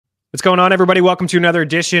What's going on, everybody? Welcome to another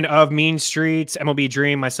edition of Mean Streets, MLB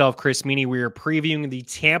Dream. Myself, Chris Meaney. We are previewing the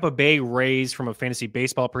Tampa Bay Rays from a fantasy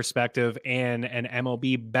baseball perspective and an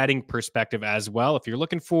MLB betting perspective as well. If you're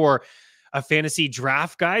looking for a fantasy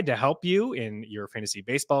draft guide to help you in your fantasy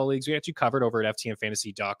baseball leagues, we got you covered over at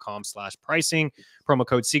ftnfantasy.com/pricing. Promo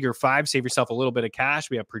code Seeger5. Save yourself a little bit of cash.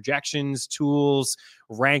 We have projections, tools,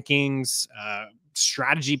 rankings,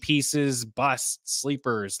 strategy pieces, busts,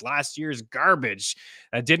 sleepers, last year's garbage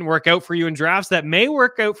that didn't work out for you in drafts that may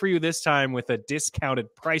work out for you this time with a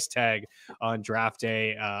discounted price tag on draft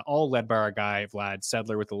day. All led by our guy, Vlad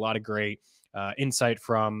Sedler, with a lot of great insight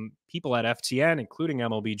from people at FTN, including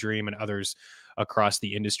MLB Dream and others across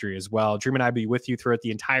the industry as well. Dream and I will be with you throughout the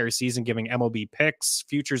entire season, giving MLB picks,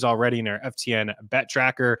 futures already in our FTN bet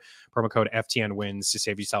tracker, promo code FTN wins to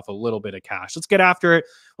save yourself a little bit of cash. Let's get after it.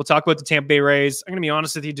 We'll talk about the Tampa Bay Rays. I'm going to be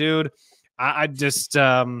honest with you, dude. I just,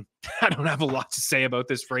 I don't have a lot to say about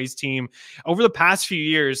this Rays team. Over the past few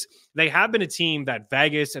years, they have been a team that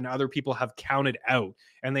Vegas and other people have counted out,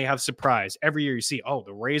 and they have surprised. Every year you see, oh,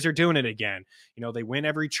 the Rays are doing it again. You know, they win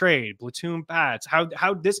every trade, platoon bats.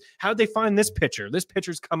 How'd they find this pitcher? This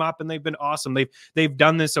pitcher's come up and they've been awesome. They've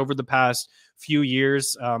done this over the past few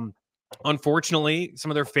years. Unfortunately,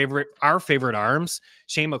 some of our favorite arms,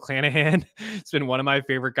 Shane McClanahan, it's been one of my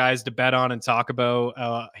favorite guys to bet on and talk about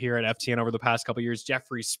here at FTN over the past couple of years.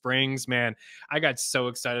 Jeffrey Springs, man, I got so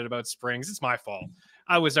excited about Springs. It's my fault.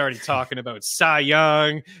 I was already talking about Cy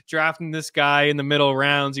Young, drafting this guy in the middle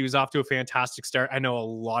rounds. He was off to a fantastic start. I know a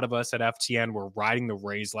lot of us at FTN were riding the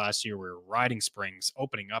Rays last year. We were riding Springs,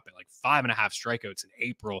 opening up at like 5.5 strikeouts in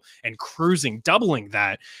April and cruising, doubling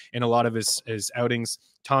that in a lot of his outings.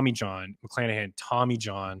 Tommy John, McClanahan, Tommy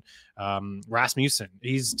John, Rasmussen,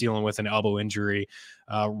 he's dealing with an elbow injury.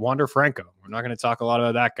 Wander Franco, we're not going to talk a lot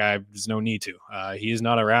about that guy. There's no need to. He is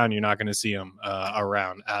not around. You're not going to see him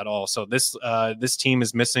around at all. So this team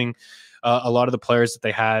is missing a lot of the players that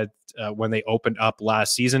they had when they opened up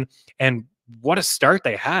last season. And what a start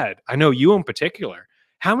they had. I know you in particular.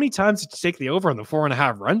 How many times did you take the over on the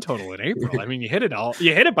 4.5 run total in April? I mean, you hit it all.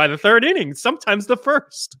 You hit it by the third inning, sometimes the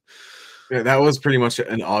first. Yeah, that was pretty much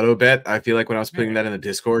an auto bet. I feel like when I was putting that in the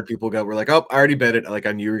Discord, people were like, oh, I already bet it. Like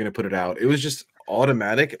I knew you were going to put it out. It was just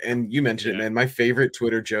automatic. And you mentioned it, man. My favorite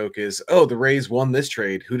Twitter joke is, oh, the Rays won this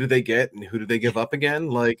trade. Who did they get? And who did they give up again?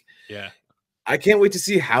 Like, yeah, I can't wait to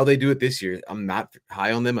see how they do it this year. I'm not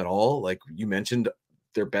high on them at all. Like you mentioned,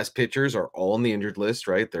 their best pitchers are all on the injured list,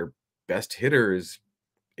 right? Their best hitter is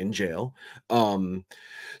in jail.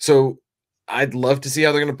 So I'd love to see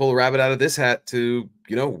how they're going to pull a rabbit out of this hat to,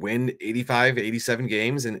 win 85, 87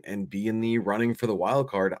 games and be in the running for the wild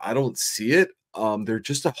card. I don't see it. They're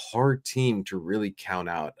just a hard team to really count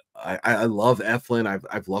out. I love Eflin.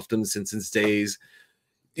 I've loved him since his days.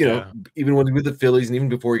 Even when he was with the Phillies and even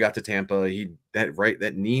before he got to Tampa,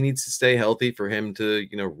 that knee needs to stay healthy for him to,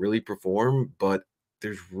 really perform. But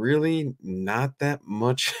there's really not that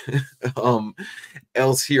much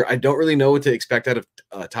else here. I don't really know what to expect out of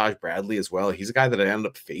Taj Bradley as well. He's a guy that I ended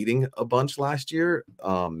up fading a bunch last year,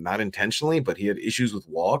 not intentionally, but he had issues with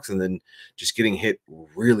walks and then just getting hit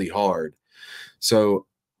really hard. So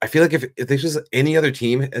I feel like if this was any other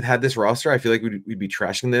team that had this roster, I feel like we'd be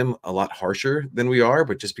trashing them a lot harsher than we are.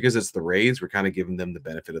 But just because it's the Rays, we're kind of giving them the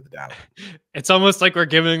benefit of the doubt. It's almost like we're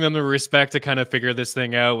giving them the respect to kind of figure this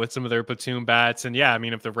thing out with some of their platoon bats. And yeah, I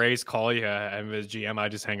mean, if the Rays call you, I'm as GM, I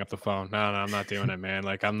just hang up the phone. No, I'm not doing it, man.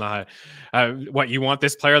 Like I'm not. What, you want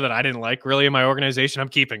this player that I didn't like really in my organization? I'm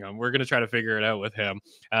keeping him. We're going to try to figure it out with him.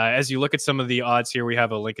 As you look at some of the odds here, we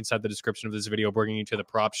have a link inside the description of this video bringing you to the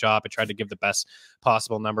prop shop. I tried to give the best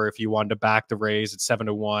possible number if you wanted to back the Rays at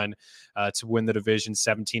 7-1 to win the division,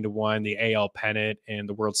 17-1, the AL pennant and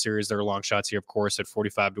the World Series. There are long shots here, of course, at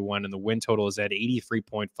 45-1, and the win total is at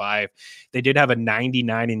 83.5. They did have a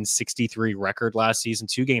 99-63 record last season,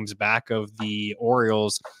 2 games back of the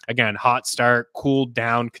Orioles. Again, hot start, cooled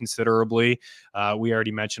down considerably. We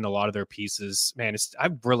already mentioned a lot of their pieces. Man, it's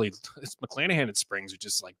McClanahan and Springs are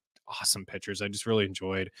just like awesome pitchers. I just really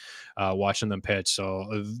enjoyed watching them pitch.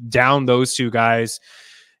 So down those two guys.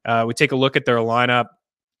 We take a look at their lineup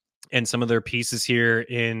and some of their pieces here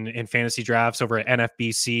in fantasy drafts over at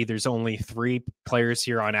NFBC. There's only 3 players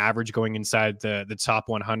here on average going inside the top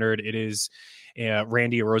 100. It is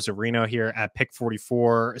Randy Arozarena here at pick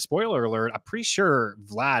 44. Spoiler alert, I'm pretty sure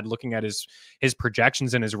Vlad, looking at his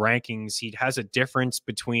projections and his rankings, he has a difference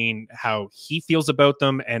between how he feels about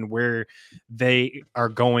them and where they are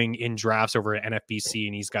going in drafts over at NFBC.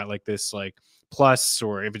 And he's got like this like plus,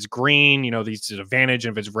 or if it's green, these advantage,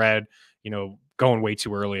 and if it's red, going way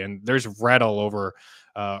too early. And there's red all over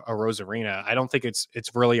Arozarena. I don't think it's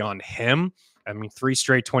really on him. I mean, 3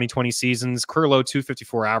 straight 2020 seasons, career low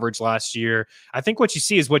 254 average last year. I think what you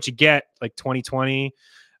see is what you get, like 2020.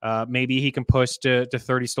 Maybe he can push to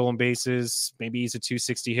 30 stolen bases. Maybe he's a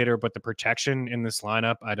 260 hitter, but the protection in this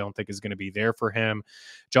lineup, I don't think is going to be there for him.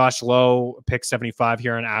 Josh Lowe, pick 75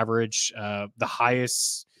 here on average. The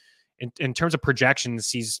highest in terms of projections,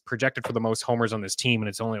 he's projected for the most homers on this team, and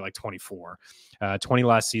it's only like 24. 20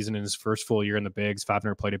 last season in his first full year in the bigs,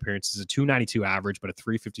 500 plate appearances, a 292 average, but a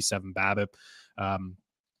 357 BABIP.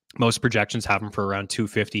 Most projections have him for around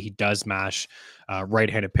 250. He does mash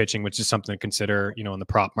right-handed pitching, which is something to consider, in the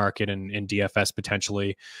prop market and in DFS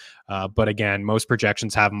potentially. But again, most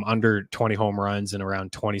projections have him under 20 home runs and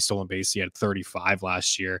around 20 stolen bases. He had 35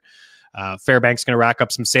 last year. Fairbank's going to rack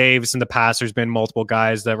up some saves. In the past, there's been multiple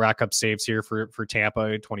guys that rack up saves here for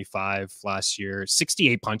Tampa. 25 last year,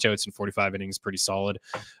 68 punchouts in 45 innings, pretty solid.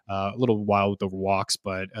 A little wild with the walks,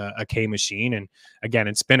 but a K machine. And again,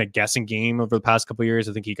 it's been a guessing game over the past couple of years.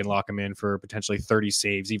 I think he can lock him in for potentially 30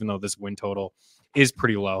 saves, even though this win total is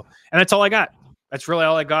pretty low. And that's all I got. That's really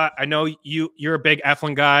all I got. I know you're a big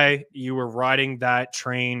Eflin guy. You were riding that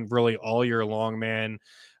train really all year long, man.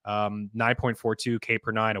 9.42 K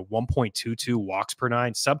per nine, a 1.22 walks per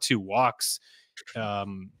nine, sub 2 walks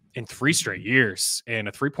in 3 straight years, and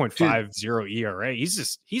a 3.50 ERA.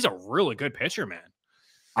 He's a really good pitcher, man.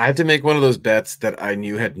 I had to make one of those bets that I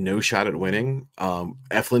knew had no shot at winning.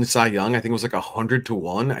 Eflin Cy Young, I think it was like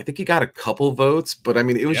 100-1. I think he got a couple votes, but I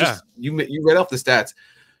mean, it was just you read off the stats.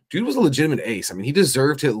 Dude was a legitimate ace. I mean, he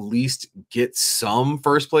deserved to at least get some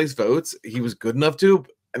first place votes. He was good enough to.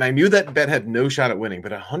 And I knew that bet had no shot at winning,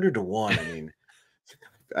 but 100-1. I mean,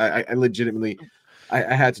 I legitimately,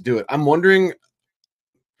 I had to do it. I'm wondering.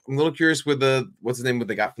 I'm a little curious with what's his name? What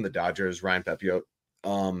they got from the Dodgers, Ryan Pepiot.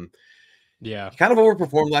 Yeah, he kind of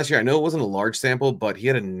overperformed last year. I know it wasn't a large sample, but he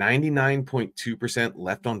had a 99.2%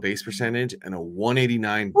 left on base percentage and a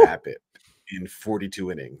 189 BABIP in 42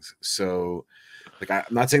 innings. So, like, I'm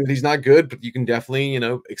not saying that he's not good, but you can definitely,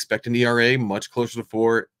 expect an ERA much closer to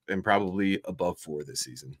 4 and probably above 4 this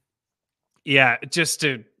season. Yeah, just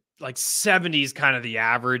to like 70 is kind of the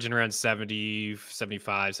average, and around 70,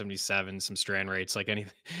 75, 77, some strand rates, like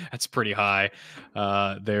anything that's pretty high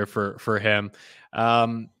there for him.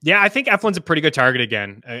 Yeah, I think Eflin's a pretty good target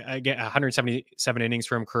again. I get 177 innings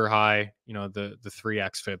from career high, the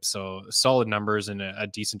 3x FIP. So solid numbers and a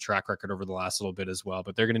decent track record over the last little bit as well.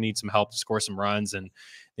 But they're going to need some help to score some runs, and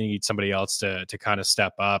they need somebody else to kind of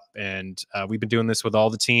step up. And we've been doing this with all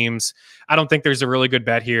the teams. I don't think there's a really good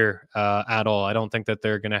bet here at all. I don't think that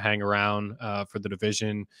they're going to hang around for the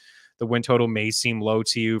division. The win total may seem low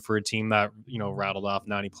to you for a team that, rattled off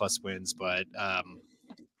 90 plus wins, but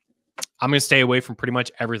I'm going to stay away from pretty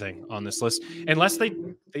much everything on this list unless they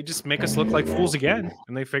just make us look like fools again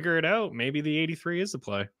and they figure it out. Maybe the 83 is the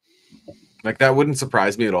play. Like, that wouldn't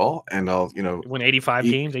surprise me at all. And I'll, win 85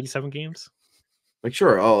 games, 87 games. Like,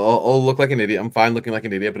 sure, I'll look like an idiot. I'm fine looking like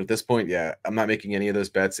an idiot, but at this point, yeah, I'm not making any of those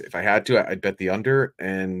bets. If I had to, I'd bet the under.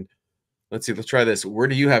 And let's see, let's try this. Where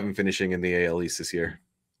do you have him finishing in the AL East this year?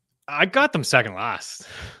 I got them second last.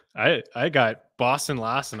 I got Boston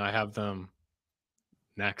last, and I have them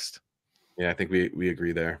next. Yeah, I think we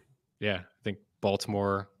agree there. Yeah, I think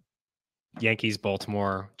Baltimore, Yankees,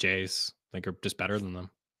 Baltimore, Jays, I think are just better than them.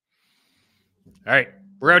 All right,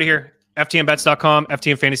 we're out of here. FTNbets.com,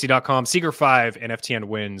 FTNfantasy.com, Seeger 5, and FTN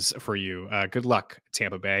wins for you. Good luck,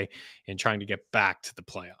 Tampa Bay, in trying to get back to the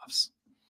playoffs.